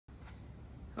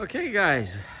Okay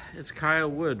guys, it's Kyle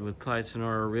Wood with Clyde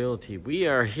Sonora Realty. We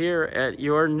are here at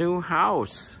your new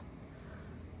house.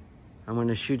 I'm going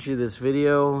to shoot you this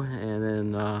video and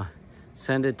then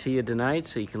send it to you tonight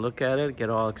so you can look at it,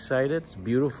 get all excited. It's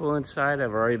beautiful inside.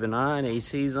 I've already been on,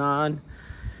 AC's on,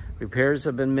 repairs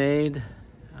have been made.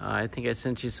 I think I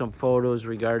sent you some photos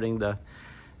regarding the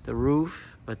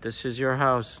roof, but this is your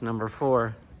house, number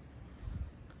 4.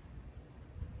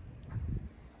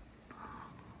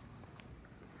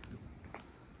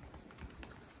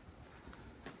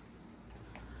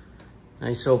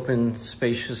 Nice open,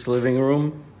 spacious living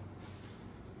room.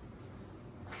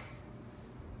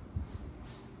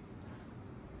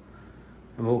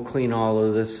 And we'll clean all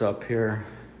of this up here.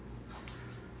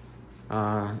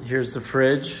 Here's the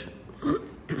fridge.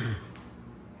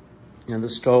 And the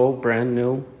stove, brand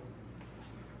new.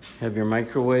 Have your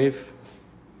microwave.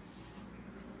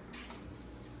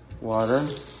 Water.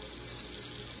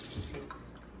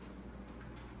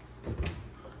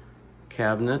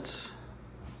 Cabinets.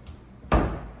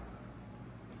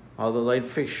 All the light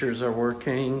fixtures are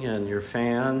working and your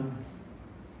fan.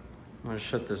 I'm gonna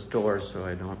shut this door so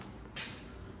I don't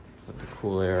let the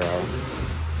cool air out.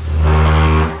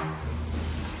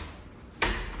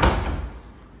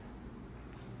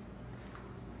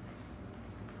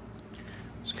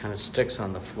 Just kind of sticks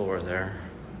on the floor there.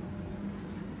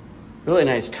 Really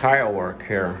nice tile work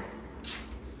here.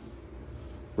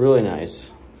 Really nice.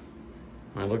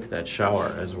 I look at that shower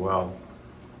as well,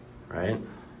 right?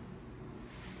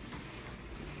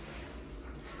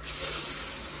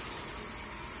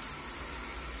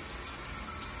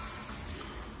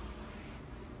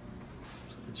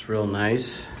 It's real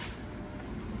nice.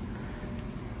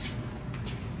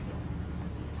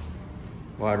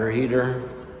 Water heater.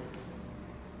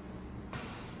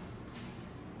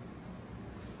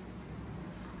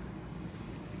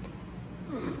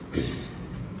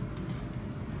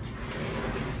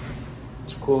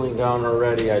 It's cooling down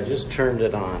already. I just turned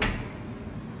it on.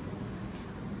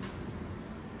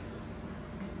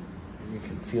 You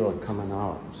can feel it coming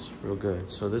out. It's real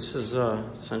good. So this is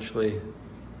essentially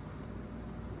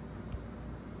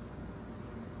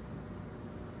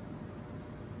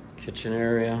kitchen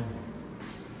area.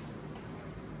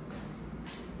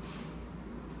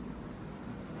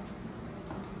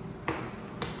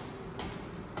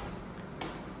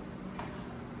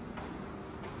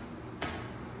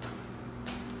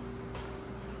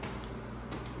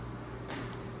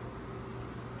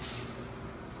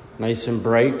 Nice and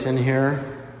bright in here.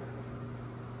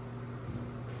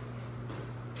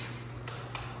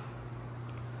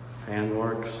 Fan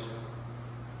works.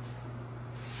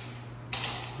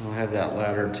 I'll have that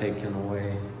ladder taken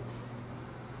away.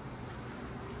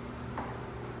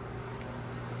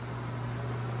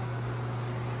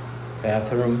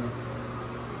 Bathroom.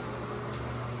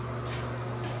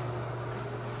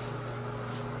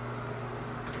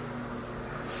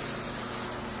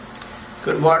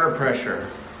 Good water pressure.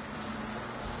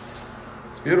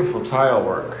 It's beautiful tile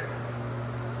work.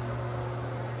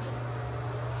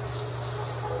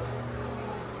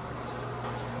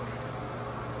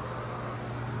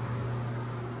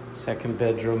 Second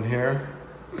bedroom here.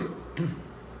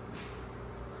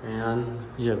 And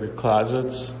you have your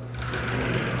closets.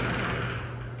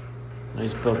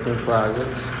 Nice built-in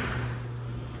closets.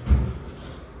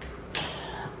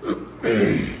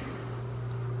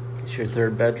 It's your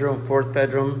third bedroom, fourth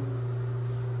bedroom.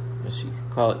 I guess you could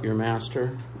call it your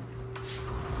master.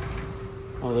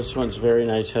 Oh, this one's very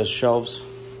nice, has shelves,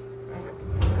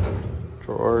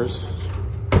 drawers.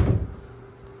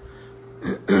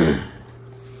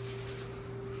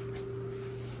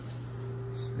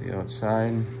 See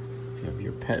outside, if you have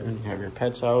your pet, when you have your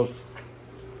pets out.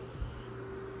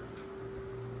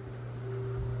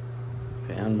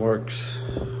 Fan works.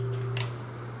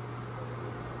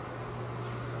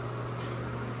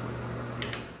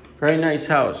 Very nice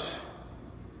house.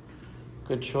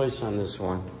 Good choice on this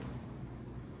one.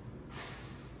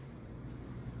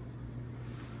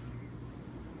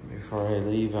 Before I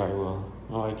leave, I will.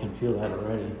 Oh, I can feel that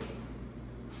already.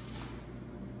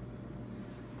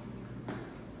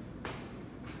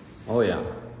 Oh yeah.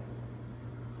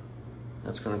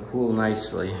 That's gonna cool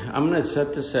nicely. I'm gonna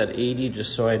set this at 80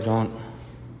 just so I don't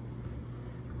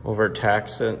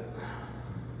overtax it.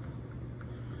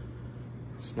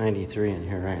 It's 93 in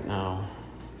here right now.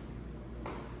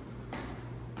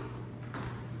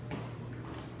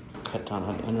 Cut down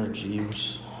on energy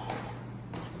use.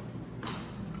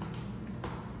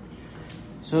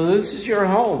 So this is your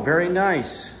home, very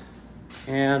nice.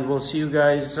 And we'll see you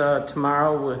guys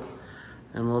tomorrow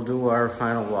and we'll do our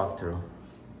final walkthrough.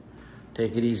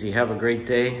 Take it easy, have a great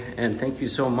day, and thank you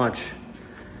so much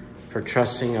for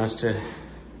trusting us to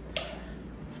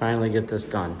finally get this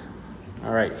done.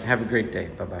 All right, have a great day.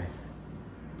 Bye-bye.